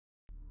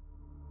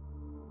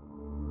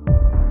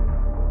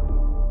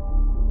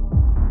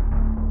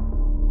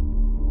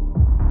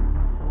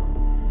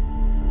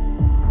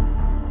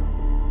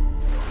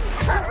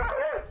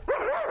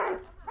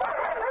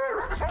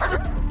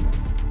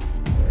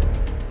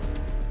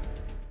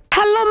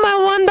Hello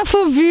my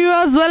wonderful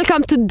viewers,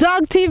 welcome to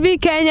Dog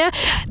TV Kenya,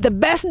 the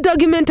best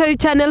documentary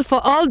channel for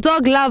all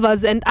dog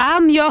lovers, and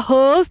I'm your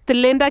host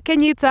Linda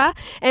Kenyita,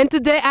 and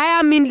today I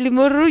am in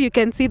Limuru. You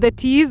can see the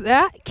T's,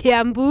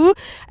 Kiambu,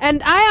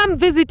 and I am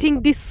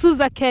visiting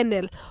DESOUZA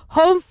Kennel,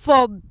 home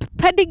for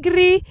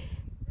Pedigree,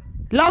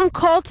 long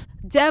coat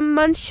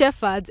German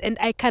Shepards, and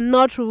I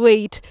cannot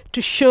wait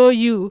to show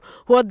you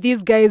what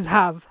these guys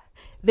have.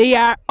 They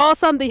are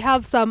awesome. They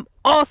have some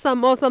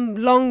awesome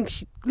long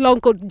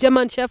coat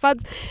German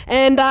Shepards,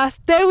 and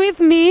stay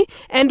with me.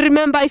 And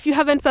remember, if you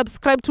haven't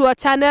subscribed to our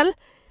channel,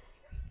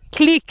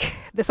 click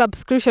the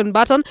subscription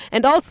button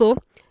and also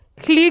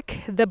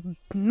click the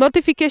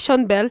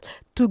notification bell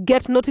to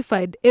get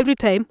notified every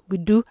time we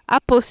do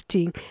a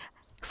posting.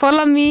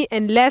 Follow me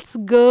and let's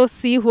go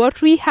see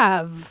what we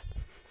have.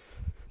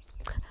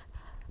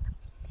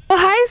 Oh,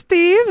 hi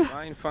Steve.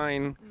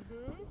 Fine.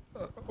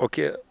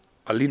 Okay,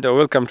 Linda,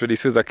 welcome to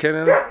DESOUZA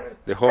Kennel,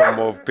 the home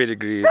of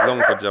Pedigree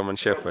long coat German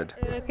Shepherd.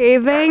 Okay,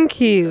 thank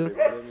you.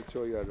 Let me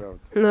show you around.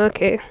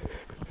 Okay.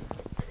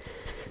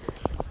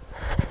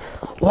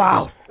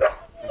 Wow.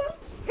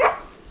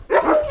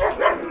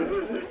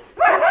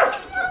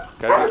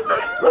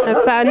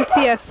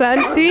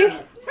 Asante.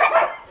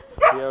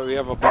 Here we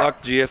have a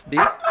black GSD.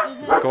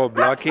 It's called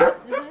Blackie.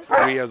 It's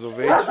 3 years of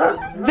age.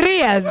 3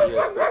 years?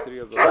 Yes, it's 3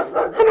 years of age.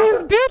 And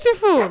he's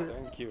beautiful.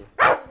 Thank you.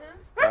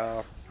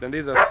 Then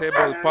there's a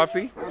sable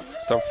puppy.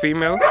 It's a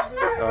female.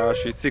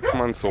 She's 6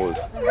 months old.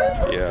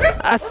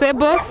 Yeah. A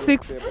sable,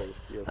 6? Sable,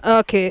 yes.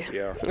 Okay.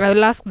 Yeah. I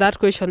will ask that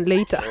question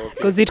later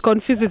because it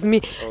confuses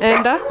me. Okay.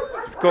 And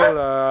it's called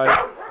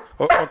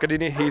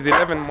he's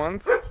 11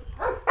 months.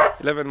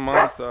 11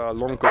 months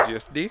long coat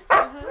GSD.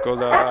 It's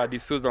called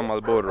DESOUZA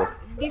Marlboro.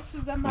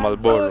 DESOUZA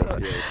Marlboro.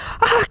 Yes.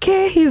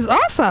 Okay, he's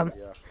awesome.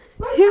 Yeah.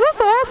 He's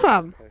also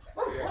awesome.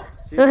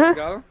 She's a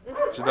girl.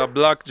 She's a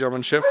black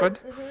German Shepherd.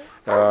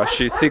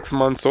 She's 6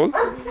 months old.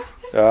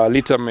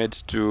 Litter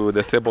mate to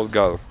the sable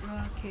girl.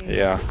 Okay.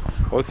 Yeah.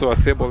 Also a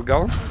sable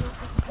girl.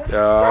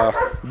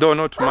 Though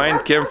not mine,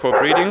 came for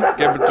breeding.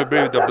 Came to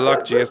breed with the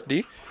black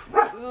GSD.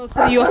 Oh,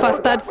 so you offer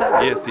stud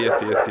service?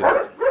 Yes.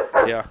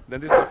 Yeah.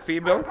 Then this is a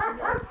female.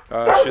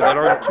 She's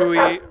around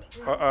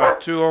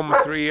 2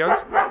 almost 3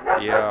 years.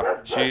 Yeah.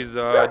 She's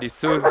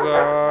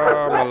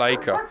DESOUZA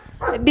Malaika.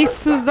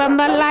 DESOUZA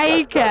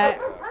Malaika.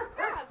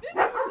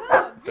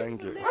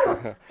 Thank you.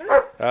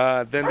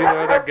 Then this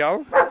other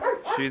girl,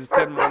 she's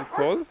 10 months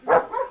old.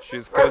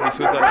 She's called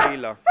DESOUZA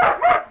Leila.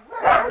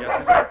 Yeah,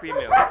 she's a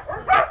female.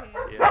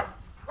 Yeah.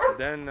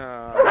 Then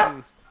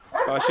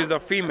she's a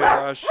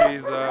female.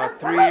 She's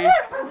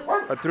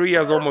 3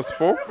 years, almost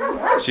 4.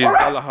 She's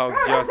Dollar House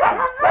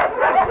Jasmine.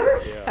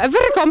 Yeah.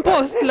 Very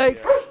composed,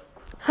 like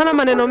hana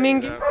maneno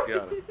mingi. Yes,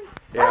 girl.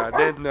 Yeah.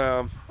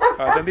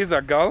 Then this is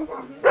a girl.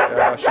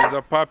 She's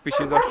a puppy.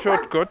 She's a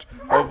short coat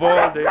of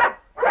all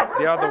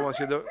the other one.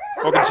 She's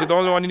the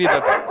only one in it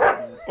that.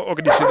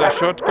 Okay, she's a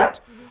short coat.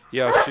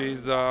 Yeah,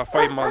 she's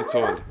 5 months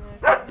old.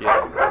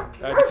 Yeah.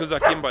 DESOUZA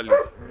Kimberly.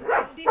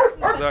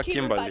 DESOUZA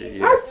Kimberly.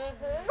 Yes.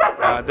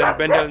 Then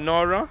Bendel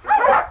Nora.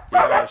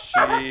 Yeah,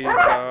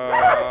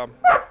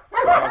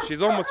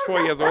 she's almost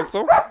 4 years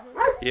also.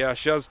 Yeah,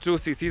 she has 2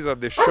 CCs at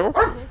the show,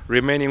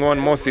 remaining 1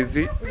 more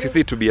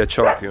CC to be a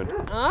champion.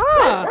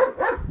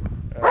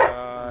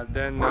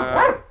 Then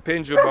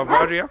Penju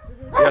Bavaria.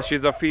 Yeah,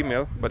 she's a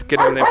female, but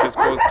kennel name she's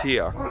called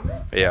Tia.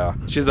 Yeah,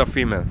 she's a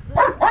female.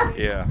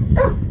 Yeah.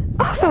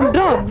 Awesome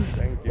dogs.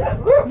 Thank you.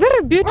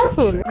 Very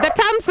beautiful. The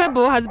term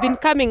sable has been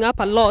coming up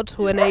a lot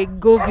when I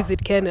go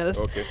visit kennels.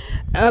 Okay.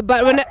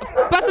 But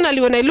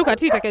personally, when I look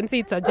at it, I can see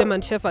it's a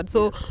German Shepherd.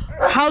 So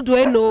how do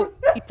I know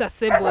it's a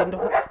sable? And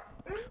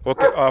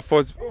okay,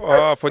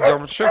 for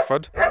German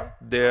Shepherd,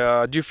 there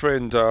are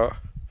different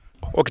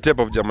type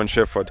of German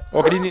Shepherd.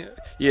 Okay,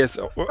 yes,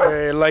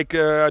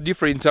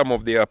 different in terms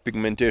of their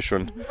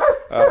pigmentation.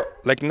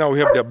 Like now we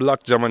have the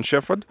black German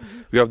Shepherd,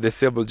 we have the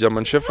sable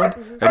German Shepherd,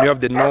 and we have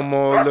the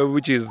normal,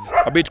 which is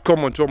a bit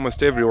common to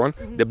almost everyone,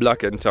 the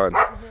black and tan.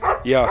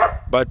 Yeah,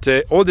 but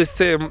all the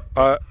same,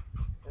 the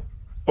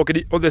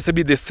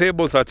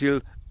sables are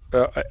still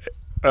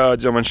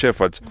German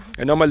Shepherds.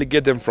 I normally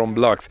get them from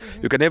blacks.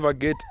 You can never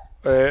get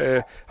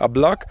a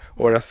black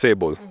or a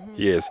sable.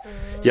 Yes.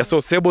 Yeah, so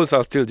sables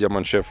are still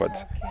German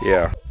Shepherds.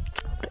 Yeah.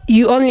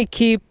 You only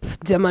keep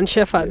German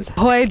Shepherds.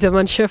 Why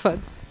German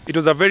Shepherds? It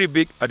was a very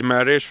big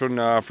admiration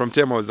from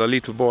time I was a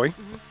little boy.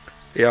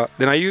 Yeah.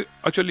 Then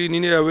actually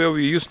near where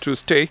we used to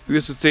stay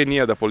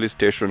near the police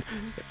station.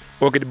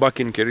 Okay, back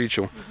in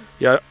Kericho.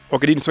 Yeah.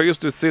 Okay, so I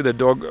used to see the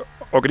dog.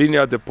 Okay,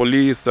 near the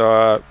police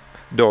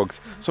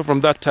dogs. So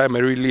from that time I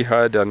really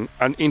had an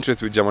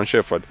interest with German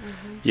Shepherd.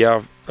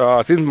 Yeah.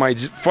 Since my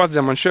first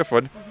German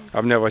Shepherd,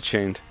 I've never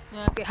changed.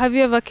 Okay. Have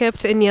you ever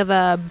kept any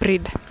other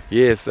breed?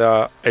 Yes.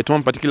 At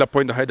one particular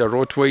point I had a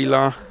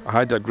Rottweiler, I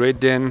had a Great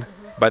Dane,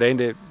 but I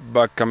ended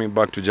coming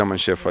back to German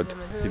Shepherd.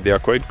 They are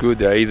quite good.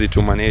 They are easy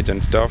to manage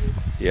and stuff.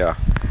 Yeah.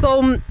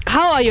 So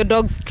how are your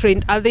dogs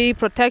trained? Are they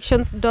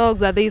protection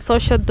dogs? Are they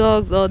social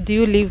dogs? Or do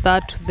you leave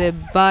that to the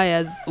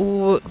buyers?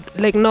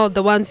 Like now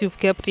the ones you've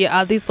kept here,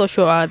 are they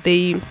social or are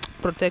they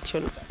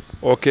protection?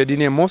 Okay,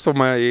 most of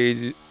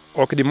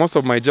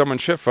my German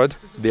Shepherd,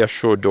 they are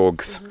show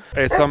dogs.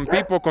 Some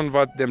people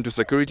convert them to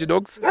security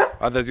dogs.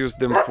 Others use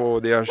them for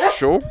their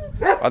show.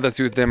 Others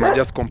use them as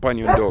just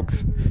companion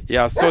dogs.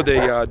 Yeah, so they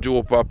are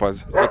dual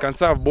purpose. They can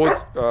serve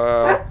both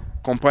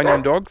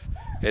companion dogs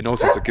and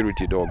also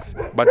security dogs.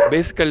 But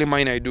basically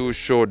mine, I do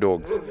show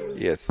dogs.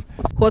 Yes.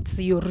 What's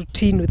your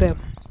routine with them?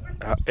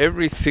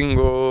 Every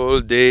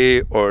single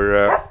day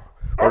or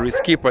we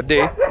skip a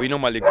day, we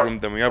normally groom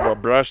them. We have a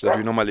brush that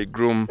we normally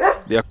groom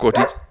their coat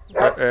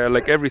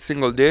like every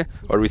single day,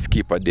 or we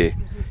skip a day.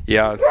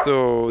 Yeah,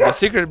 so the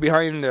secret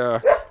behind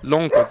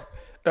long coats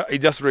is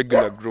just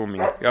regular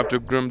grooming. You have to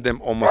groom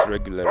them almost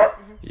regularly.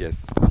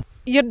 Yes.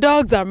 Your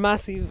dogs are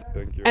massive.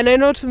 Thank you. And I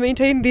know to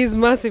maintain these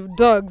massive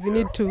dogs, you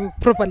need to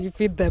properly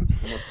feed them.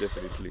 Most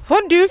definitely.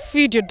 What do you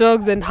feed your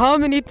dogs, and how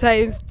many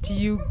times do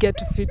you get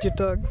to feed your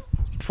dogs?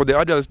 For the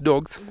adult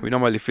dogs, we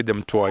normally feed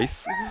them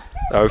twice.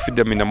 We feed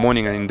them in the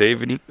morning and in the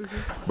evening.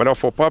 But now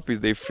for puppies,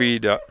 they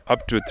feed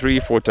up to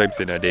 3-4 times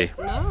in a day.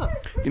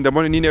 In the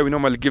morning, we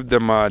normally give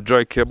them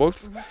dry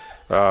kibbles,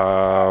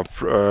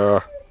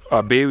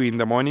 a baby in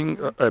the morning,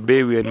 a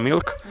baby and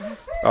milk.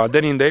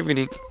 Then in the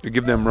evening, we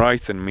give them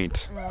rice and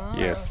meat.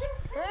 Yes.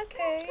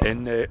 Okay.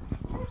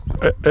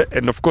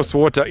 And of course,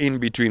 water in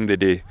between the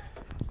day.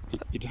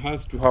 It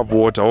has to have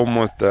water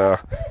almost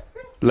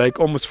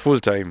full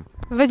time.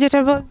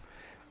 Vegetables?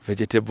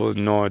 Vegetable,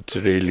 not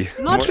really.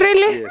 Not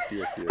really?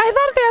 Yes. I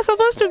thought they are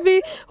supposed to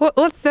be,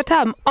 what's the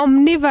term?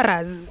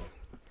 Omnivorous.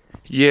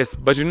 Yes,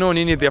 but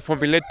Nini, their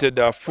formulated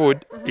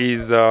food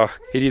is it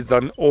is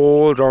an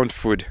all-round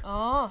food.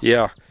 Oh.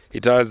 Yeah,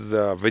 it has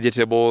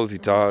vegetables,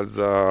 it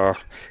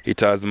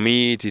has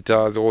meat, it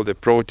has all the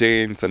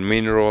proteins and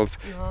minerals.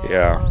 Oh,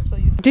 yeah. So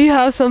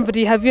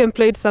have you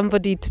employed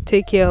somebody to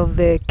take care of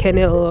the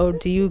kennel, or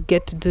do you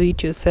get to do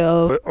it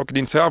yourself?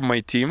 Okay, so I have my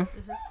team.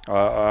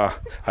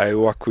 I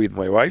work with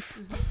my wife,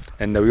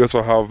 and we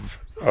also have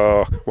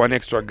one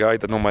extra guy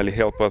that normally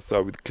helps us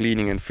with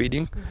cleaning and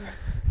feeding.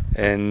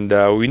 And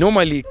we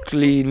normally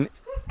clean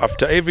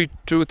after every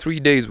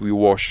 2-3 days. We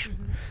wash,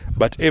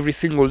 but every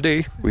single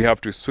day we have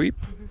to sweep,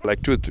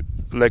 like two to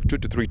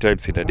 3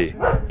 times in a day.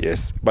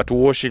 Yes, but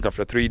washing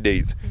after 3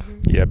 days.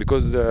 Yeah,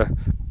 because our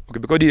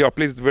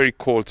place is very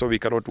cold, so we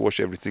cannot wash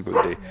every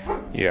single day.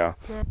 Yeah.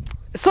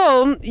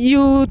 So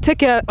you take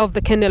care of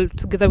the kennel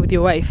together with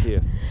your wife.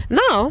 Yes.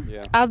 Now,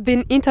 Yeah. I've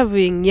been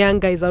interviewing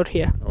young guys out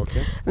here.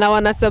 Okay. Now,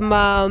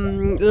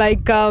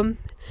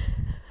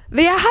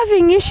 they are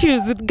having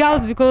issues with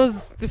girls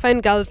because we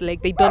find girls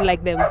like they don't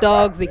like them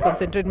dogs. They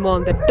concentrate more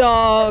on the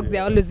dog.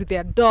 They're always with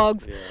their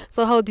dogs. Yeah.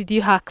 So how did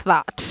you hack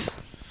that?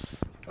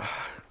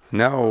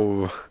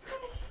 Now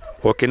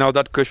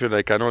that question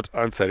I cannot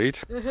answer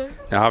it.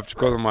 I have to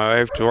call my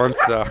wife to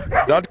answer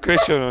that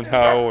question on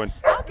her own.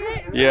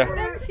 Okay. Yeah.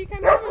 Then she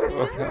can come and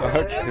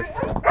Okay.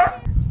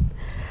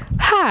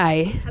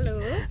 Hi.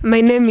 Hello,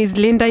 My name is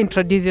Linda.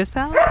 Introduce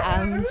yourself.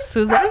 I'm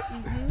Susan.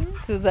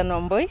 Susan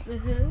Omboy.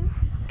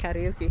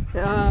 Karaoke.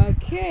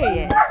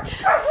 Okay.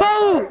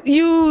 So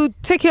you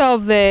take care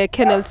of the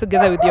kennel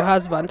together with your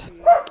husband.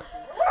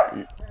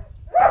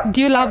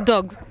 Do you love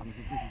dogs?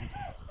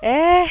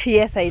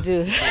 Yes, I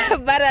do.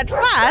 But at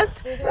first,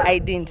 I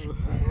didn't.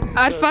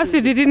 At first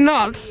you did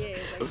not. Yes,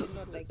 I did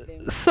not like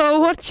them. So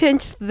what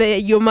changed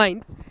your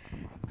mind?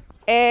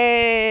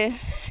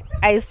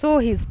 I saw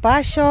his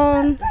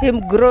passion,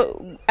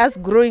 us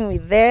growing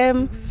with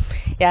them,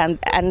 yeah,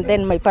 and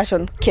then my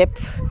passion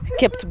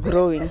kept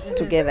growing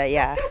together.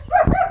 Yeah.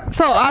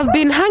 So I've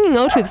been hanging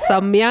out with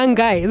some young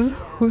guys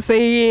who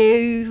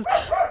say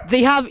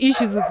they have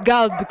issues with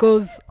girls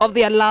because of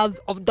their loves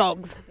of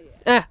dogs.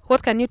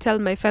 What can you tell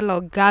my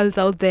fellow girls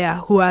out there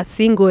who are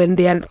single and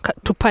they are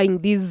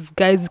tupaying these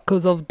guys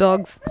because of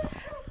dogs?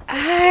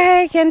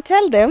 I can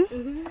tell them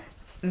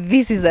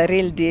this is a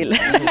real deal.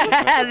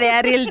 They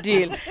are real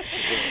deal.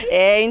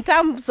 In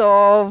terms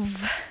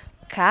of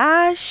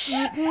cash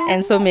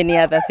and so many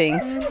other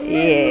things.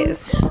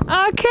 Yes.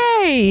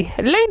 Okay,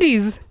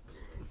 ladies,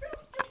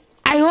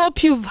 I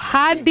hope you've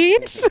heard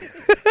it.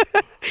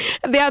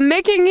 They are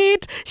making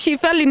it. She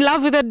fell in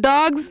love with the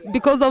dogs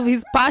because of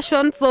his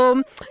passion.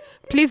 So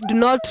please do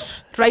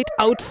not write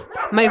out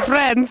my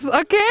friends,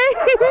 okay?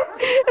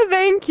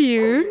 Thank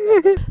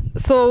you.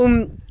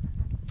 So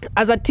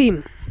as a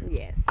team,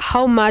 Yes.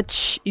 how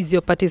much is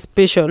your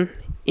participation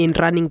in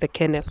running the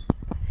kennel?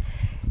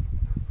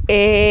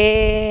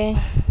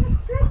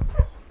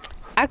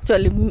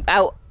 Actually,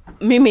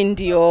 mimi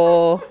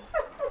ndio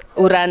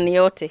urani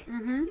yote.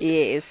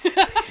 Yes.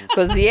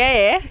 Because he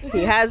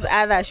has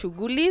other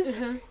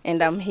shugulis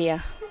and I'm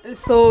here.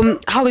 So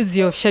how is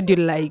your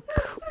schedule like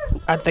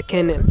at the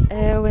kennel?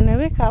 When I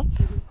wake up,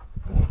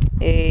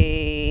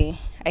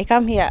 I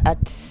come here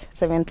at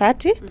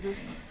 7:30.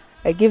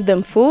 I give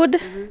them food,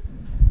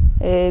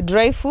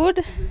 dry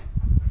food,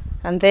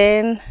 and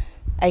then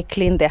I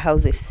clean the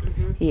houses.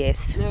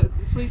 Yes.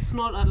 So it's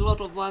not a lot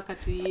of work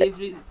at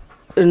every...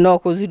 No,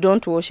 because you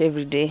don't wash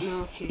every day.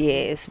 Okay.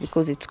 Yes,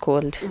 because it's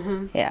cold.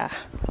 Yeah.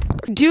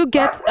 do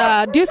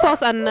you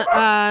source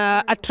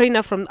a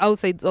trainer from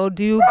outside, or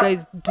do you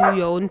guys do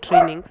your own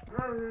trainings?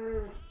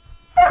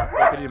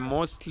 Okay,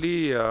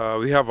 mostly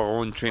we have our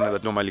own trainer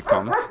that normally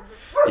comes.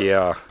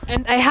 Yeah.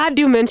 And I heard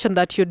you mention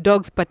that your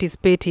dogs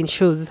participate in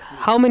shows.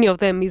 How many of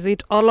them? Is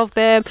it all of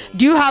them?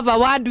 Do you have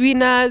award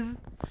winners?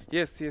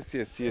 Yes. We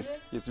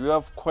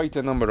have quite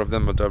a number of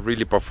them that have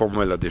really performed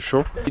well at the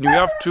show. And we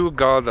have 2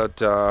 girls that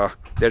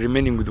they're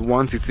remaining with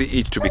 1cc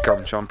each to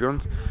become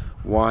champions.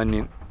 One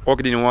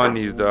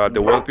is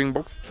the whelping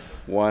box.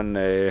 One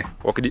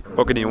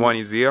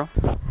is here.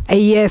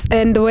 Yes,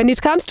 and when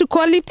it comes to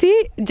quality,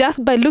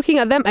 just by looking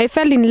at them, I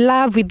fell in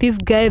love with this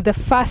guy.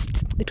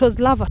 It was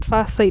love at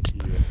first sight.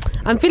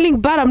 I'm feeling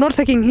bad I'm not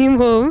taking him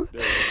home.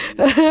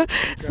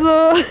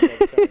 So,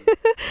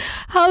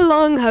 how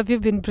long have you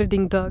been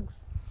breeding dogs?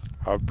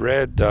 I've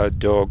bred a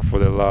dog for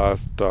the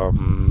last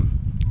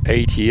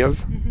 8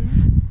 years.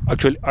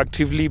 Actually,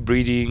 actively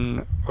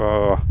breeding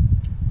around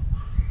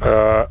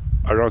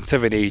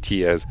 7-8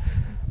 years.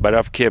 But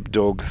I've kept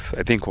dogs,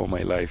 I think, all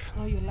my life.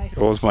 All your life?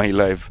 All my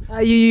life.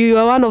 You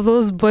are one of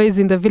those boys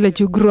in the village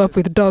who grew up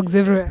with dogs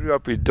everywhere. I grew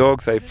up with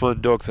dogs. I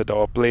found dogs at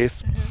our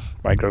place.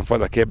 My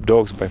grandfather kept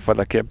dogs. My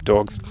father kept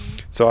dogs.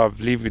 So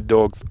I've lived with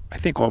dogs, I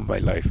think, all my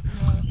life.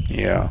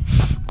 Yeah.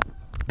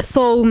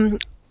 So,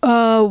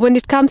 when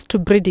it comes to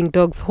breeding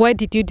dogs, why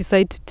did you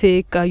decide to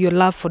take your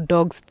love for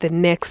dogs the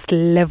next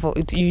level?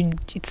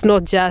 It's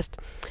not just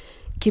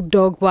keep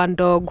one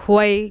dog.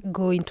 Why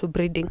go into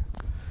breeding?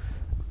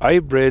 I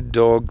bred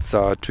dogs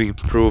to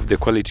improve the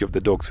quality of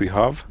the dogs we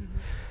have,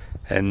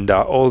 and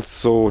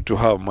also to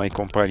have my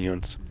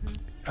companions.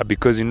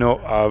 Because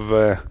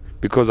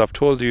I've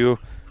told you,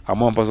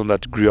 I'm one person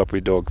that grew up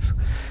with dogs,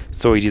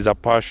 so it is a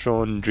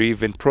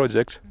passion-driven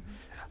project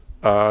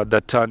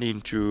that turned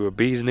into a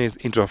business,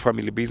 into a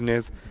family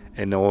business,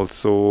 and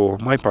also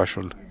my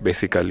passion,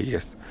 basically.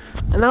 Yes.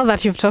 Now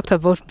that you've talked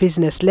about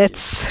business,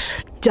 let's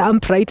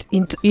jump right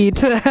into it.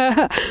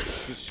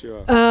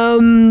 Sure.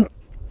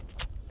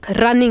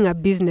 Running a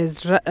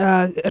business,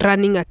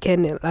 running a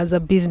kennel as a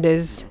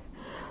business,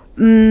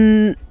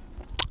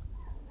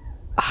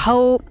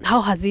 how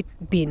has it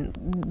been?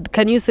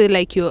 Can you say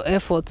like your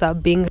efforts are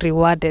being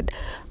rewarded?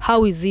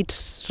 How is it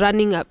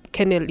running a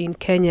kennel in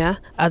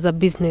Kenya as a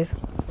business?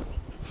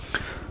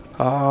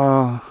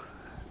 Okay,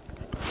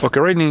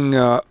 running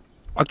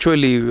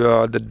actually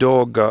the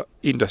dog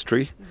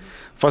industry.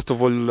 First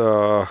of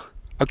all,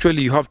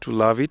 actually you have to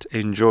love it,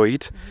 enjoy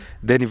it,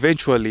 then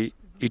eventually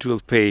it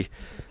will pay.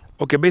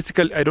 Okay,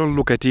 basically, I don't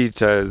look at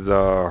it as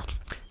a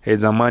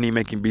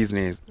money-making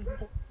business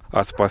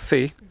as per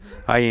se.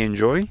 I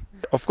enjoy.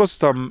 Of course, to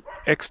some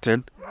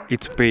extent,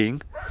 it's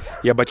paying.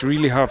 Yeah, but you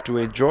really have to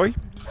enjoy,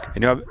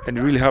 and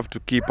you really have to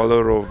keep a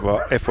lot of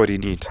effort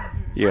in it.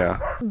 Yeah.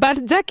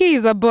 But Jackie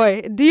is a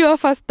boy. Do you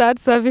offer stud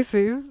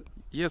services?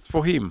 Yes,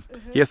 for him.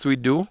 Yes, we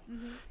do.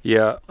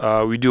 Yeah,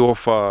 we do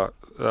offer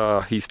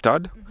his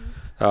stud.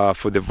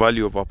 For the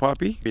value of a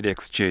puppy in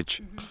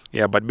exchange.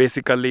 Yeah, but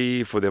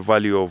basically for the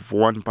value of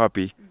one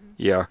puppy,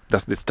 yeah,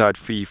 that's the start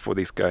fee for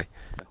this guy.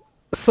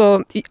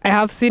 So I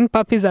have seen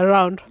puppies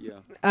around.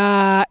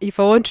 Yeah. If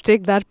I want to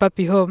take that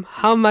puppy home,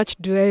 how much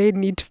do I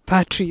need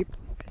per trip?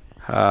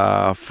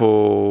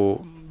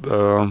 For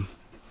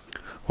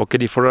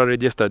a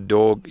registered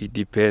dog, it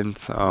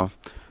depends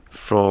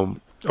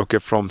from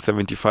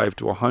 75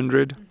 to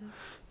 100.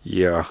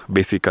 Yeah,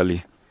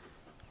 basically.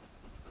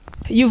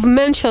 You've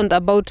mentioned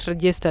about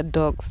registered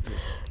dogs.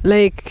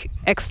 Like,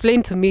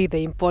 explain to me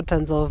the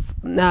importance of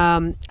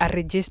a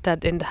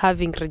registered and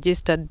having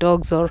registered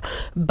dogs, or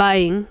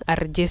buying a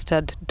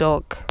registered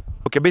dog.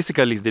 Okay,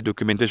 basically it's the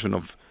documentation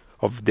of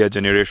their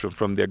generation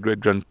from their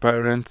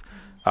great-grandparents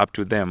up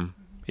to them.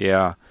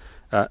 Yeah,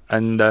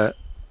 and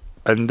the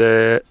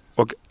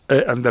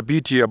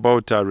beauty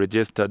about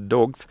registered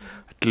dogs,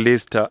 at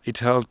least it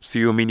helps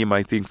you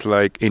minimize things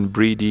like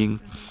inbreeding.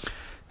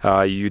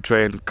 You try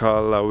and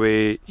cull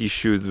away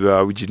issues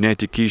with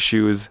genetic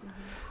issues,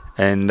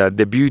 and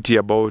the beauty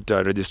about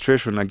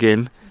registration,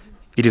 again,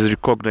 it is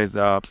recognized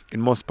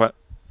in most parts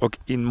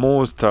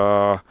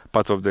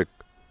of the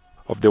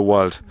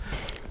world.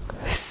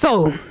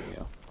 So,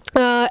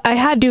 I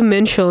heard you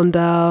mentioned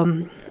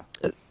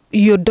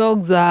your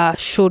dogs are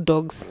show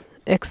dogs.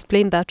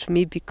 Explain that to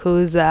me,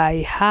 because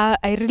I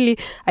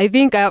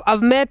think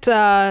I've met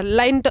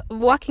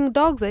working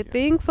dogs. I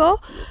think so.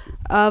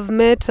 I've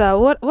met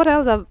what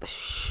else?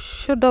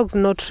 Show dogs,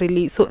 not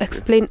really. So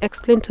explain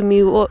to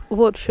me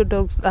what show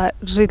dogs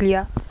really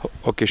are.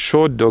 Okay,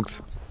 show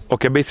dogs.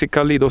 Okay,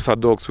 basically those are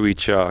dogs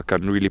which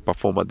can really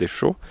perform at the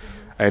show,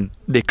 and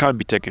they can't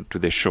be taken to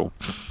the show.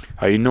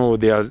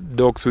 There are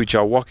dogs which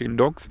are walking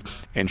dogs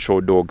and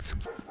show dogs.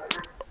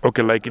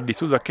 Okay, like in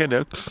it.DESOUZA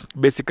kennel,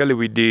 basically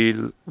we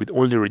deal with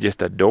only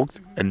registered dogs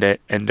and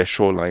the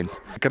show lines.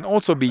 They can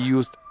also be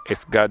used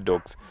as guard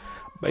dogs.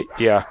 But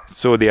yeah,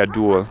 so they are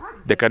dual.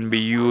 They can be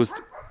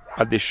used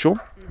at the show.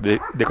 They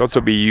can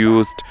also be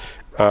used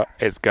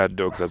as guard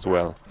dogs as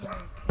well.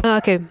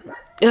 Okay.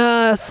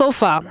 So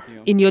far,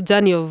 in your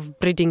journey of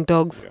breeding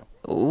dogs,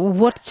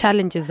 what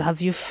challenges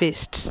have you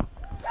faced?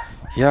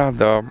 Yeah,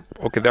 there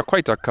are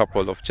quite a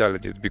couple of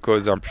challenges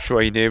because I'm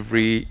sure in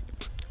every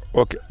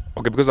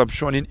because I'm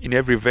sure in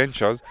every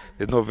ventures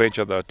there's no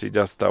venture that you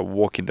just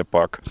walk in the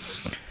park.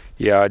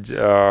 Yeah,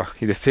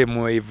 in the same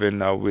way even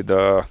with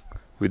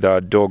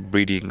a dog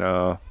breeding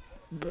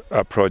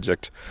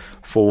project.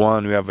 For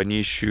one, we have an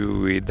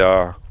issue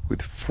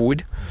with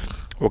food.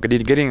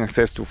 Getting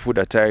access to food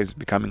at times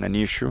becoming an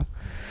issue.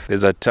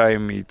 There's a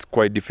time it's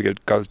quite difficult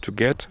to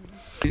get.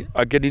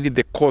 Again,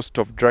 the cost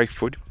of dry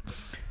food,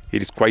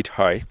 it is quite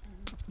high.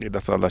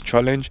 That's another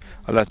challenge.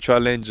 Another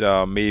challenge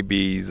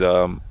maybe is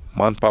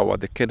manpower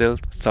at the kennel,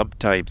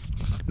 sometimes,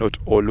 not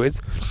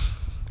always,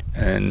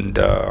 and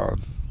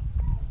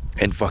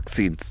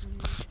vaccines.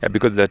 Yeah,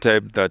 because the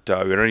time that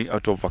we're running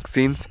out of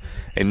vaccines,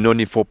 and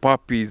only for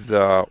puppies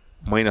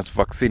minus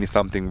vaccine is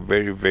something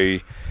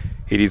very,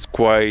 it is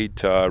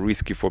quite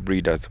risky for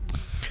breeders.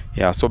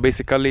 Yeah, so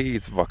basically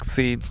it's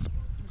vaccines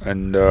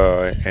and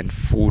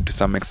food to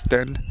some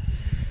extent.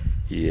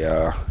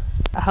 Yeah.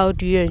 How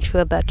do you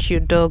ensure that your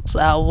dogs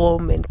are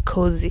warm and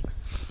cozy?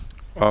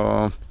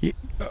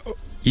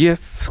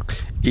 Yes,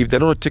 if they're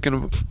not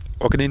taken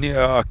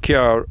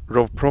care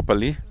of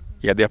properly,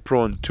 yeah, they're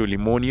prone to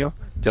pneumonia,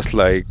 just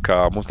like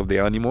most of the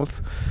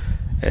animals.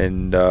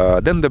 And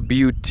then the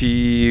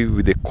beauty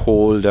with the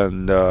cold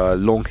and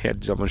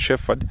long-haired German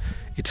Shepherd,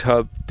 it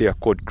helped their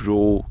coat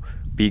grow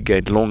bigger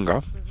and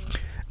longer.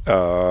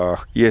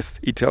 Yes,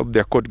 it helped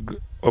their coat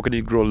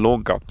grow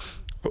longer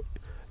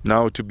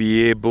now to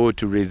be able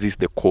to resist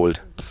the cold.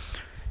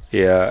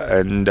 Yeah,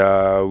 and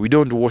we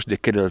don't wash the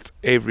kennels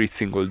every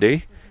single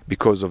day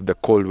because of the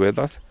cold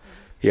weathers.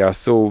 Yeah,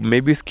 so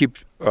maybe skip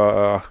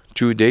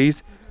 2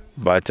 days,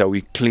 but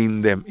we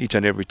clean them each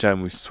and every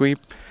time we sweep.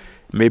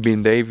 Maybe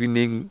in the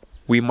evening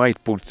we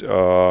might put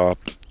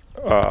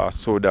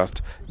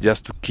sawdust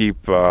just to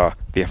keep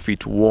their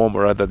feet warm,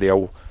 or rather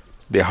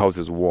their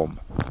houses warm.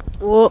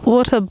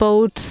 What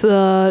about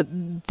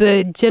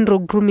the general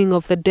grooming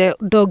of the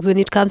dogs when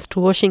it comes to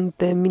washing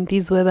them in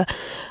this weather?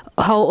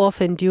 How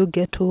often do you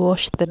get to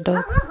wash the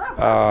dogs?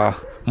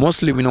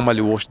 Mostly we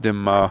normally wash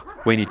them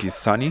when it is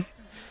sunny.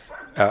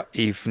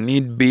 If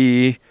need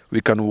be,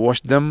 we can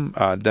wash them.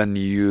 Then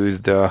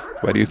use the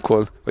what do you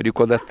call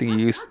that thing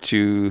you used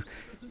to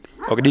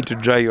need to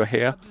dry your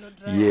hair?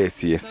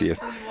 Yes.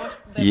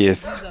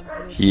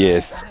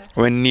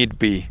 When need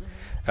be.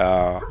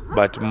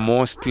 But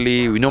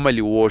mostly we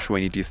normally wash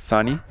when it is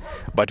sunny.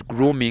 But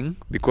grooming,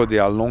 because they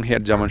are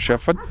long-haired German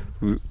Shepherd,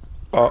 we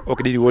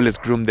always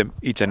groom them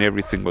each and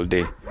every single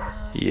day.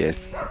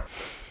 Yes.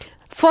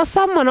 For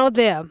someone out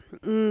there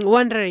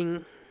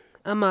wondering,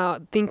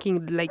 I'm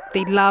thinking like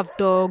they love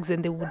dogs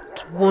and they would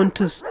want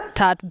to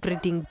start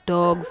breeding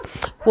dogs,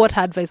 what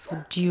advice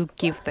would you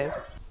give them?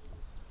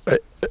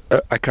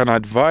 I can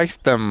advise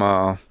them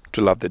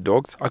to love the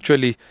dogs.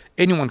 Actually,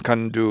 anyone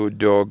can do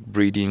dog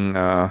breeding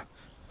a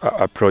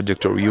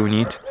project or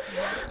unit,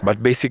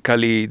 but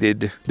basically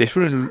they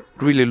shouldn't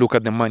really look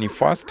at the money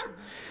first.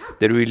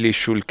 They really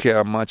should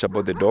care much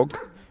about the dog.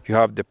 You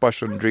have the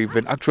passion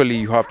driven. Actually,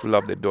 you have to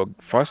love the dog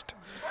first.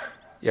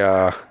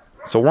 Yeah.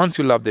 So once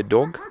you love the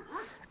dog,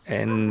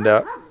 and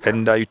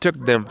you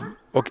take them,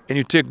 and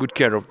you take good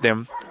care of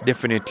them,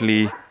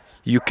 definitely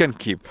you can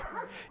keep.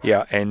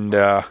 Yeah, and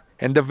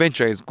the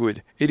venture is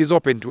good. It is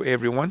open to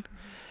everyone,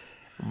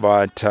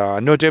 but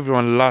not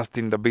everyone lasts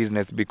in the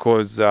business,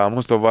 because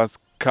most of us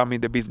come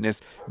in the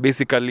business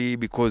basically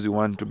because we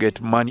want to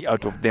get money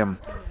out of them.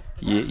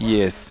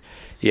 Yes,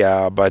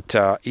 yeah, but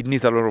it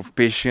needs a lot of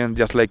patience,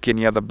 just like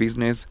any other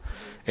business,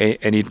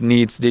 and it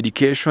needs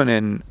dedication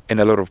and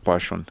a lot of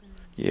passion.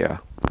 Yeah.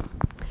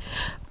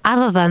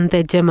 Other than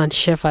the German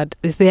Shepherd,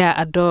 is there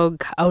a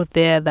dog out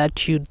there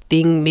that you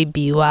think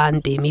maybe one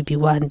day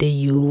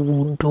you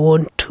would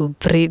want to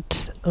breed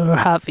or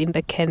have in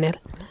the kennel?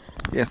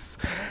 Yes,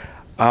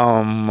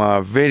 I'm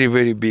a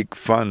very big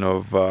fan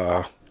of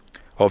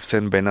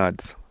Saint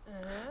Bernards.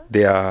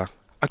 They are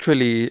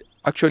actually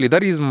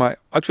that is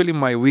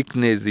my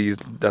weakness is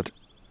that.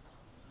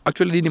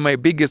 Actually, my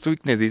biggest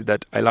weakness is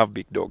that I love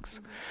big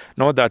dogs.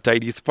 Not that I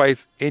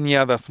despise any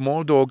other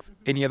small dogs,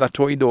 any other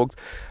toy dogs,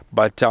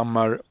 but I'm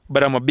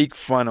a big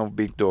fan of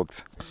big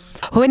dogs.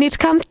 When it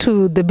comes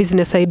to the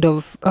business side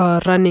of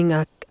running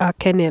a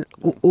kennel,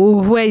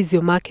 where is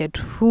your market?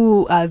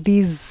 Who are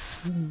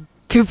these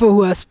people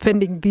who are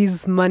spending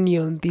this money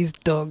on these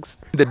dogs?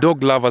 The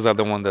dog lovers are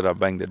the ones that are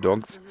buying the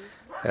dogs.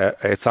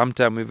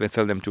 Sometimes we even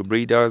sell them to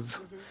breeders.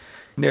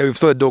 Yeah, we've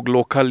sold a dog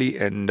locally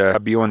and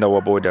beyond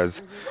our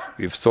borders.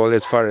 We've sold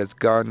as far as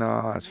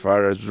Ghana, as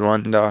far as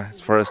Rwanda,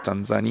 as far as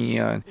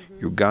Tanzania,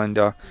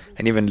 Uganda,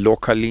 and even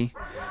locally.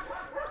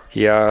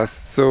 Yeah,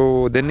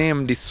 so the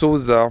name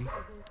it.DESOUZA,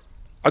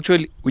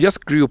 actually, we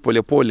just grew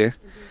pole pole.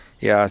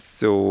 Yeah,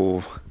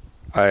 so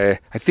I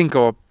think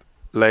our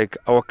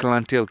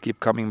clientele keep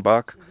coming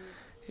back,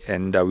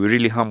 and we're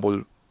really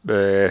humble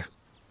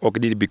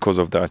because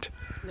of that.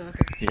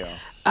 Okay. Yeah.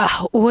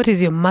 What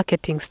is your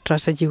marketing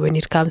strategy when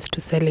it comes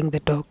to selling the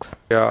dogs?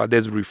 Yeah,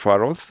 there's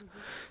referrals.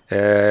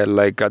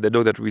 Like the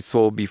dog that we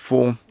sold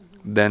before,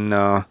 then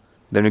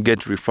Then we get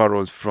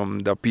referrals from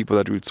the people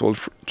that we sold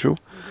to.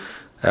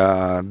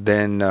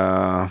 Then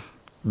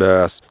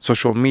the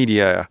social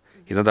media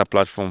is another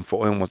platform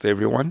for almost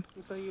everyone.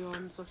 So you're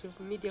on social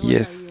media?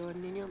 Yes.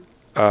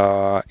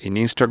 In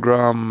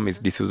Instagram, it's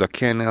it.DESOUZA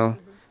KENNEL.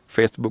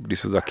 Facebook,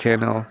 it.DESOUZA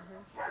KENNEL.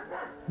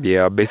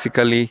 Yeah,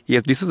 basically,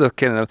 yes, it.DESOUZA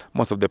KENNEL,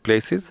 most of the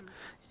places.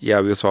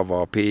 Yeah, we also have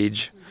our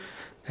page.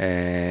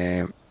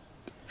 And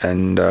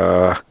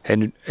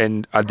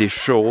at the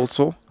show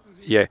also.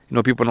 Yeah,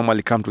 people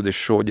normally come to the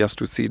show just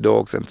to see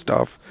dogs and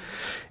stuff.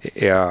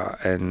 Yeah,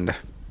 and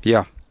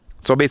yeah.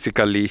 So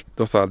basically,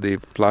 those are the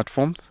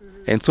platforms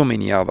and so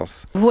many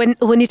others. When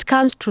it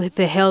comes to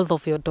the health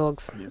of your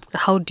dogs,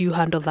 how do you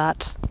handle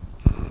that?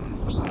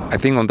 I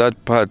think on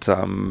that part,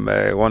 I'm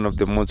one of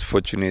the most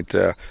fortunate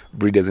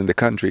breeders in the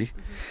country.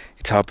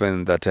 It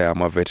happened that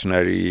I'm a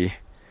veterinary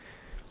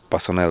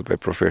personnel by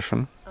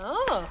profession.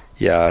 Oh.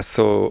 Yeah,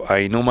 so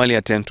I normally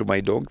attend to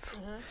my dogs.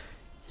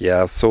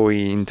 Yeah, so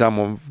in terms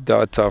of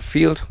that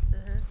field,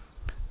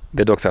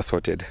 the dogs are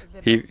sorted.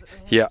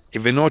 Yeah,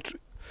 even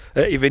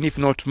if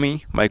not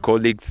me, my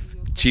colleagues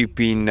chip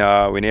in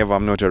whenever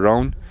I'm not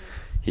around.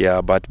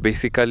 Yeah, but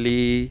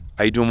basically,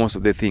 I do most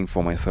of the thing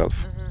for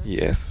myself.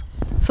 Yes.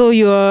 So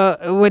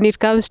when it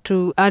comes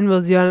to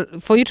animals,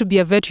 for you to be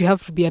a vet, you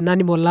have to be an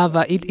animal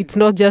lover. It's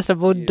not just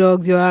about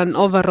dogs. You're an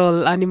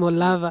overall animal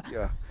lover.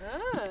 Yeah.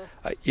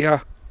 Yeah,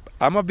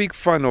 I'm a big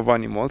fan of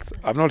animals.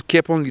 I've not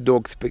kept only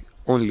dogs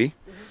only.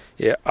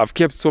 Yeah, I've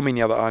kept so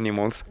many other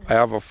animals. I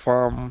have a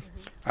farm.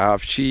 I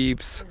have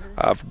sheep.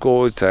 I have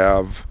goats.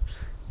 I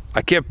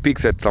kept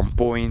pigs at some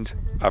point.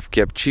 I've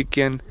kept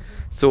chicken.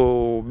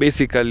 So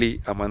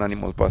basically, I'm an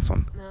animal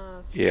person.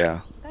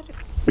 Yeah.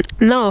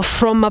 Now,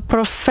 from a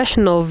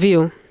professional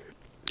view,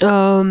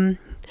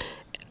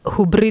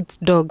 who breeds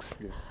dogs,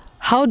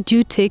 how do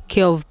you take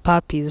care of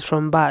puppies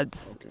from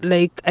birds?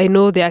 Like, I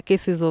know there are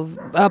cases of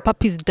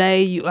puppies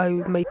die. I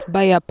might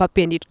buy a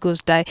puppy and it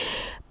goes die.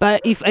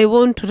 But if I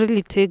want to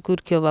really take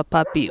good care of a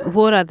puppy,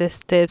 what are the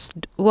steps?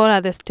 What are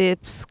the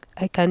steps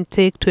I can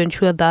take to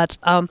ensure that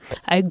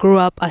I grow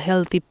up a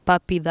healthy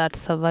puppy that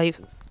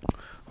survives?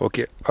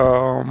 Okay.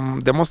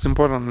 The most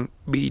important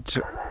bit,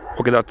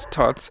 that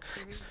starts.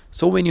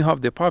 So when you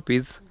have the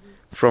puppies,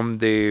 from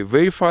the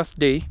very first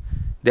day,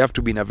 they have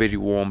to be in a very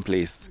warm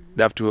place.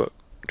 They have to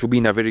be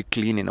in a very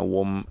clean and a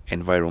warm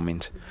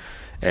environment,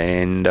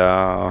 and you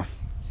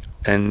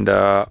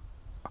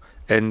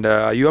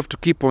have to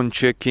keep on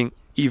checking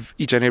if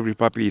each and every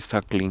puppy is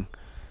suckling.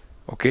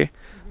 Okay.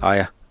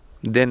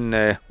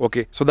 Then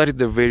so that is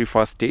the very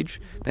first stage.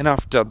 Then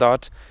after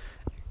that,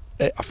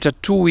 after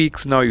 2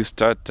 weeks, now you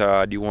start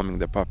deworming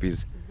the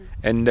puppies.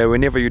 And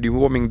whenever you're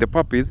deworming the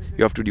puppies,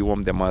 you have to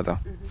deworm the mother.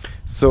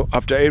 So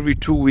after every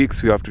 2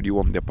 weeks, you have to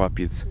deworm the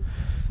puppies.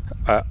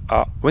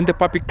 When the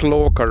puppy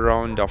clock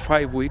around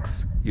 5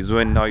 weeks is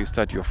when now you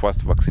start your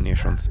first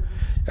vaccinations.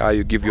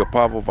 You give your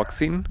parvo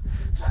vaccine,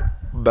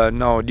 but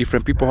now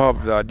different people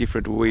have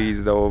different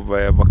ways of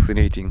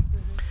vaccinating.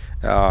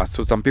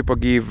 So some people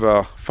give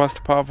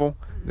first parvo,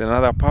 then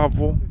another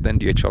parvo, then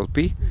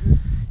DHLP.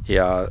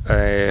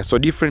 Yeah, so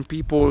different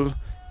people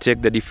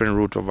take the different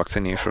route of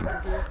vaccination.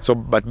 So,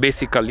 but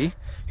basically,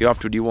 you have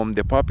to deworm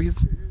the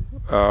puppies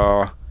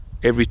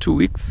every 2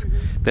 weeks.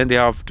 Then they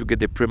have to get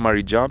the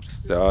primary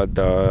jabs,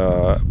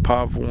 the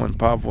parvo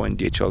and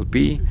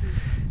DHLP.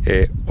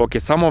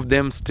 Some of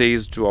them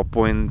stays to a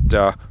point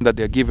that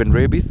they are given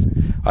rabies.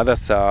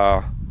 Others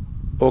are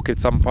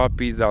some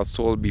puppies are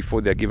sold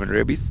before they are given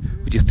rabies,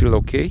 which is still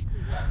okay.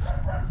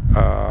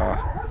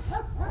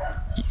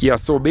 Yeah,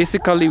 so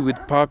basically with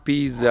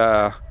puppies,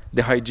 the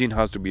hygiene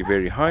has to be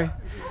very high.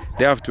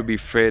 They have to be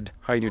fed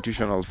high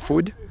nutritional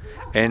food.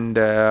 And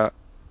then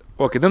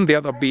the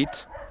other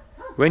bit,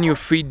 when you're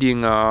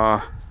feeding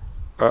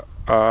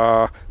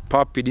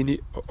puppy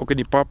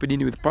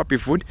with puppy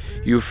food,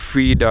 you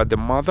feed the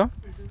mother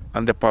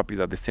and the puppies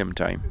at the same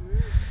time.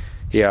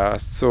 Yeah,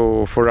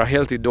 so for a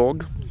healthy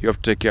dog, you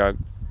have to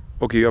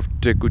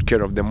take good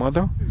care of the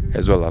mother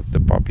as well as the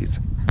puppies.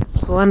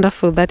 That's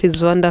wonderful. That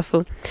is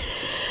wonderful.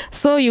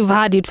 So you've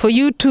had it. For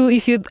you too,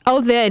 if you're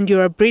out there and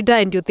you're a breeder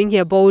and you're thinking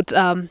about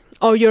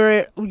or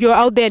you're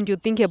out there and you're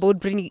thinking about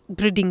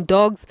breeding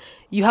dogs,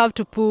 you have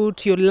to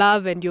put your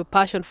love and your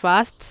passion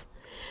first.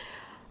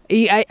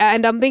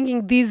 And I'm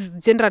thinking this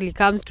generally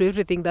comes to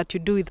everything that you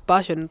do with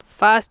passion.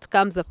 First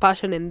comes the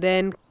passion and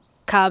then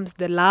comes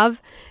the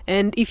love.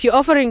 And if you're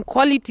offering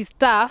quality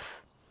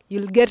stuff,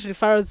 you'll get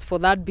referrals for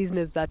that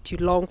business that you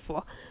long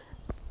for.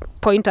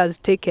 Pointers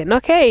taken.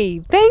 Okay,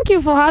 thank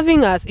you for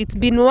having us. It's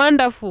been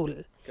wonderful.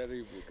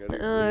 Karibu.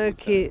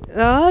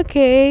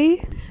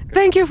 Okay.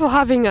 Thank you for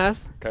having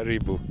us.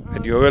 Karibu.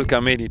 And you're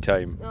welcome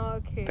anytime.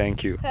 Okay.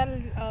 Thank you.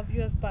 Tell our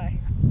viewers bye.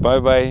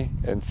 Bye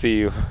and see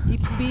you.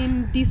 It's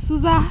been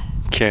it.DESOUZA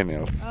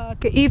Kennels.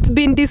 Okay, it's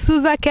been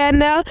it.DESOUZA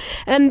Kennel.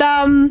 And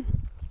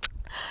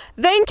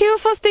thank you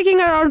for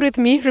sticking around with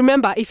me.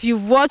 Remember, if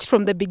you've watched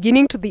from the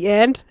beginning to the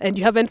end and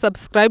you haven't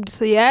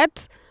subscribed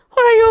yet,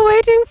 what are you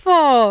waiting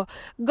for?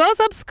 Go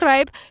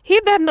subscribe,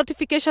 hit that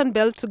notification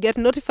bell to get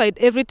notified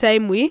every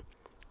time we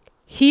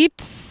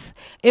hits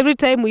every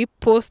time we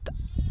post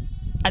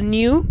a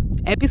new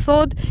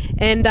episode,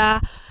 and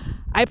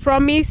I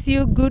promise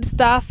you good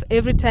stuff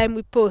every time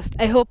we post.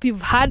 I hope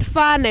you've had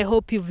fun. I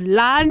hope you've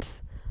learned.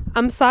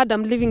 I'm sad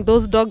I'm leaving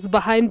those dogs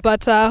behind,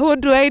 but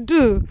what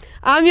do?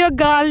 I'm your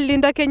girl,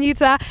 Linda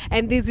Kenyita,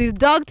 and this is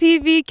Dog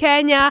TV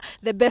Kenya,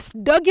 the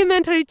best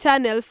documentary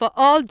channel for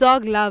all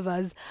dog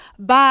lovers.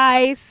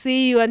 Bye.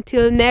 See you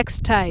until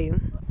next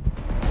time.